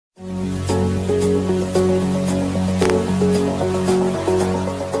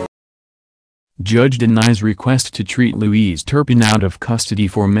Judge denies request to treat Louise Turpin out of custody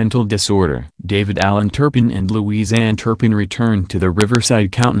for mental disorder. David Alan Turpin and Louise Ann Turpin returned to the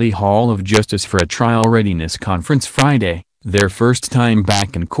Riverside County Hall of Justice for a trial readiness conference Friday, their first time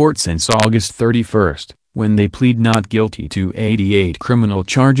back in court since August 31, when they plead not guilty to 88 criminal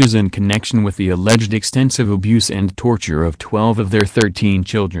charges in connection with the alleged extensive abuse and torture of 12 of their 13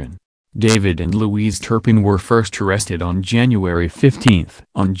 children. David and Louise Turpin were first arrested on January 15.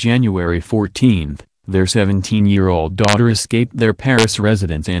 On January 14, their 17-year-old daughter escaped their Paris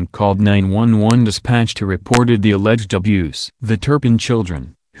residence and called 911 dispatch to report the alleged abuse. The Turpin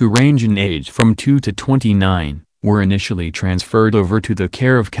children, who range in age from 2 to 29, were initially transferred over to the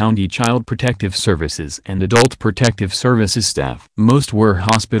care of County Child Protective Services and Adult Protective Services staff. Most were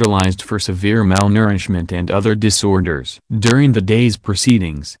hospitalized for severe malnourishment and other disorders. During the day's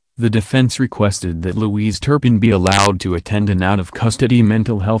proceedings, the defense requested that Louise Turpin be allowed to attend an out-of-custody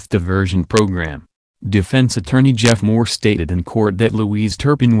mental health diversion program. Defense attorney Jeff Moore stated in court that Louise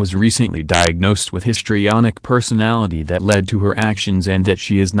Turpin was recently diagnosed with histrionic personality that led to her actions and that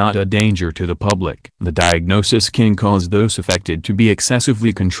she is not a danger to the public. The diagnosis can cause those affected to be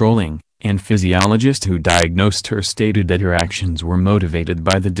excessively controlling, and physiologist who diagnosed her stated that her actions were motivated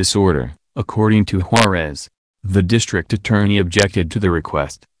by the disorder, according to Juarez. The district attorney objected to the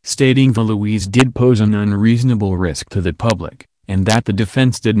request, stating that Louise did pose an unreasonable risk to the public, and that the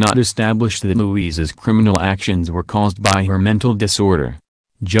defense did not establish that Louise's criminal actions were caused by her mental disorder.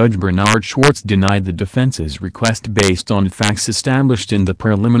 Judge Bernard Schwartz denied the defense's request based on facts established in the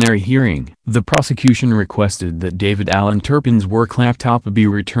preliminary hearing. The prosecution requested that David Alan Turpin's work laptop be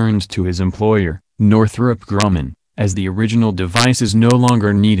returned to his employer, Northrop Grumman, as the original device is no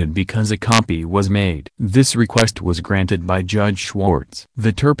longer needed because a copy was made. This request was granted by Judge Schwartz.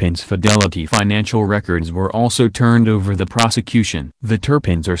 The Turpins' Fidelity financial records were also turned over the prosecution. The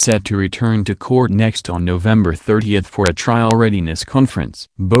Turpins are set to return to court next on November 30 for a trial readiness conference.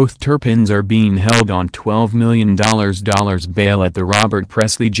 Both Turpins are being held on $12 million bail at the Robert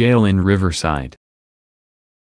Presley Jail in Riverside.